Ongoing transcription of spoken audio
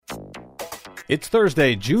It's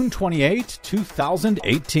Thursday, June 28,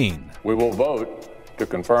 2018. We will vote to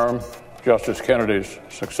confirm Justice Kennedy's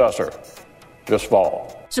successor this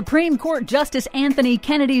fall. Supreme Court Justice Anthony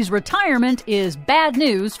Kennedy's retirement is bad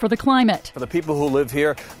news for the climate. For the people who live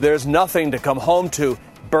here, there's nothing to come home to.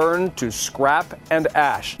 Burned to scrap and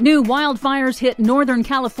ash. New wildfires hit Northern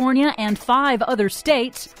California and 5 other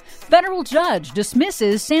states. Federal judge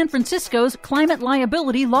dismisses San Francisco's climate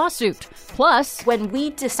liability lawsuit. Plus, when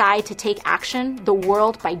we decide to take action, the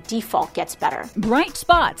world by default gets better. Bright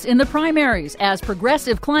spots in the primaries as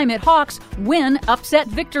progressive climate hawks win upset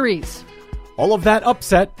victories. All of that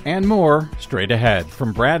upset and more straight ahead.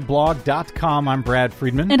 From BradBlog.com, I'm Brad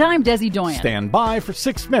Friedman. And I'm Desi Doyen. Stand by for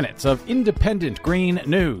 6 minutes of independent green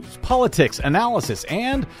news, politics, analysis,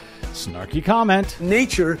 and snarky comment.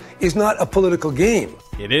 Nature is not a political game.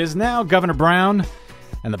 It is now, Governor Brown,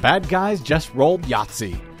 and the bad guys just rolled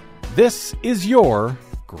Yahtzee. This is your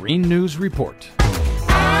Green News Report.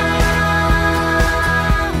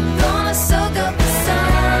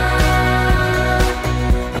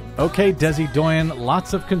 Okay, Desi Doyen,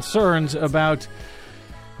 lots of concerns about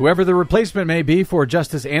whoever the replacement may be for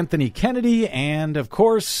Justice Anthony Kennedy, and, of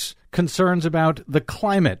course, concerns about the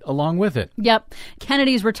climate along with it. Yep.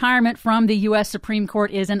 Kennedy's retirement from the U.S. Supreme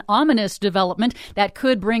Court is an ominous development that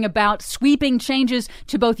could bring about sweeping changes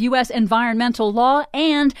to both U.S. environmental law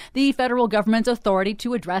and the federal government's authority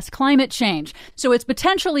to address climate change. So it's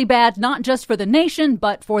potentially bad not just for the nation,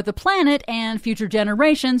 but for the planet and future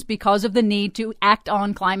generations because of the need to act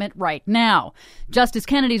on climate right now. Justice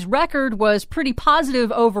Kennedy's record was pretty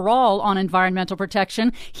positive overall on environmental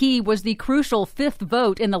protection. He was the crucial 5th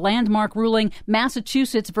vote in the landmark ruling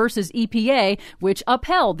Massachusetts versus EPA, which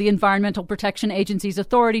upheld the Environmental Protection Agency's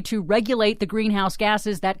authority to regulate the greenhouse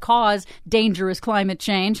gases that cause dangerous climate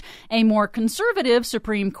change. A more conservative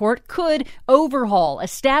Supreme Court could overhaul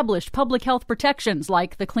established public health protections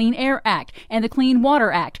like the Clean Air Act and the Clean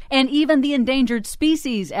Water Act and even the Endangered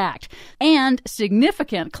Species Act. And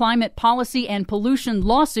significant climate policy and pollution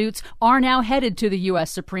lawsuits are now headed to the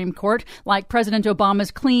U.S. Supreme Court, like President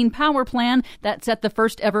Obama's Clean Power Plan that set the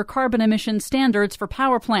first ever carbon emission standards for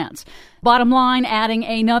power plants. Bottom line, adding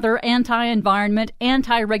another anti-environment,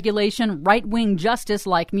 anti-regulation, right-wing justice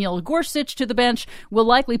like Neil Gorsuch to the bench will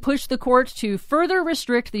likely push the court to further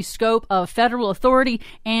restrict the scope of federal authority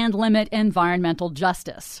and limit environmental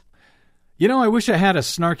justice. You know, I wish I had a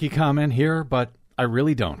snarky comment here, but I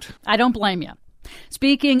really don't. I don't blame you.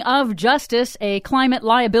 Speaking of justice, a climate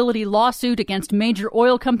liability lawsuit against major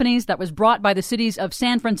oil companies that was brought by the cities of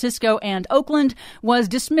San Francisco and Oakland was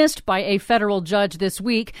dismissed by a federal judge this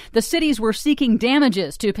week. The cities were seeking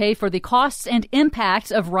damages to pay for the costs and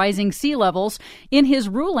impacts of rising sea levels. In his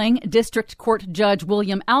ruling, District Court Judge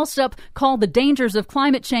William Alsup called the dangers of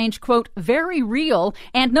climate change, quote, very real,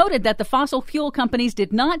 and noted that the fossil fuel companies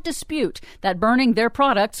did not dispute that burning their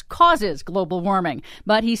products causes global warming.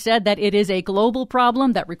 But he said that it is a global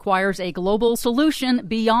problem that requires a global solution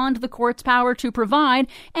beyond the court's power to provide,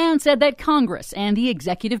 and said that Congress and the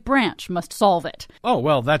executive branch must solve it. Oh,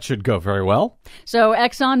 well, that should go very well. So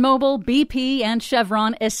ExxonMobil, BP, and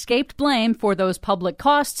Chevron escaped blame for those public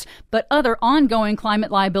costs, but other ongoing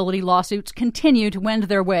climate liability lawsuits continue to wend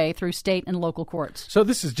their way through state and local courts. So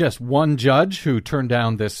this is just one judge who turned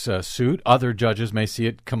down this suit. Other judges may see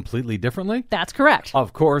it completely differently. That's correct.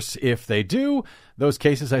 Of course, if they do, those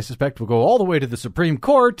cases, I suspect, will go all the way to the Supreme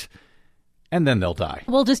Court, and then they'll die.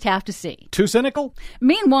 We'll just have to see. Too cynical?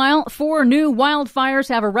 Meanwhile, 4 new wildfires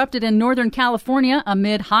have erupted in Northern California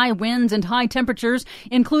amid high winds and high temperatures,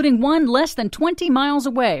 including one less than 20 miles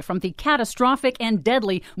away from the catastrophic and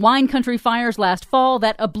deadly Wine Country fires last fall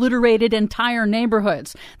that obliterated entire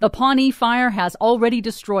neighborhoods. The Pawnee Fire has already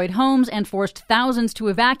destroyed homes and forced thousands to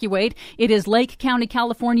evacuate. It is Lake County,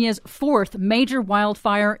 California's 4th major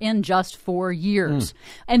wildfire in just 4 years.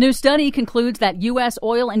 A new study concludes that U.S.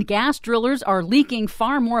 oil and gas drillers are leaking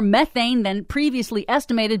far more methane than previously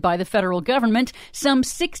estimated by the federal government, some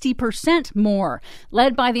 60% more.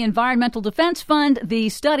 Led by the Environmental Defense Fund, the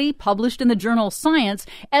study, published in the journal Science,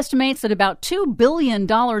 estimates that about $2 billion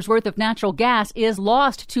worth of natural gas is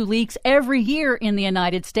lost to leaks every year in the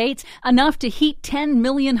United States, enough to heat 10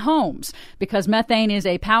 million homes. Because methane is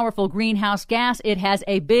a powerful greenhouse gas, it has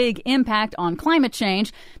a big impact on climate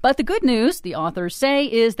change. But the good news, the authors say,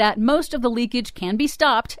 is that most of the leakage can be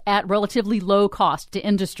stopped at relatively relatively low cost to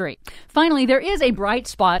industry. Finally, there is a bright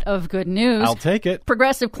spot of good news. I'll take it.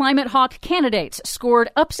 Progressive climate hawk candidates scored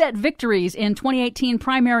upset victories in 2018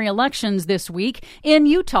 primary elections this week. In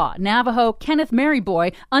Utah, Navajo Kenneth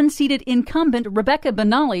Maryboy unseated incumbent Rebecca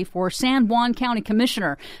Benally for San Juan County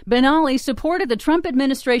Commissioner. Benally supported the Trump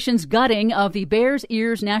administration's gutting of the Bears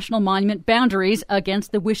Ears National Monument boundaries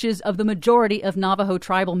against the wishes of the majority of Navajo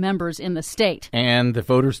tribal members in the state. And the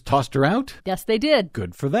voters tossed her out? Yes, they did.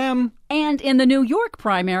 Good for them. And in the New York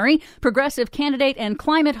primary, progressive candidate and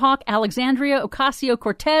climate hawk Alexandria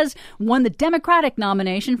Ocasio-Cortez won the Democratic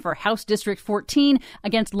nomination for House District 14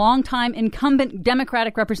 against longtime incumbent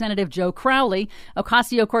Democratic Representative Joe Crowley.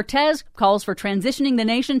 Ocasio-Cortez calls for transitioning the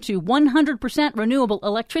nation to 100% renewable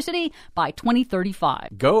electricity by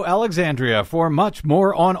 2035. Go Alexandria. For much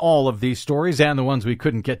more on all of these stories and the ones we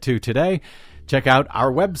couldn't get to today, check out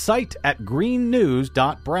our website at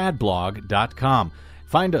greennews.bradblog.com.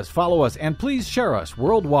 Find us, follow us, and please share us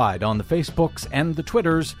worldwide on the Facebooks and the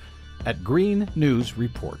Twitters at Green News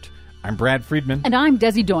Report. I'm Brad Friedman. And I'm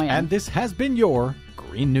Desi Doyen. And this has been your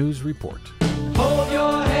Green News Report.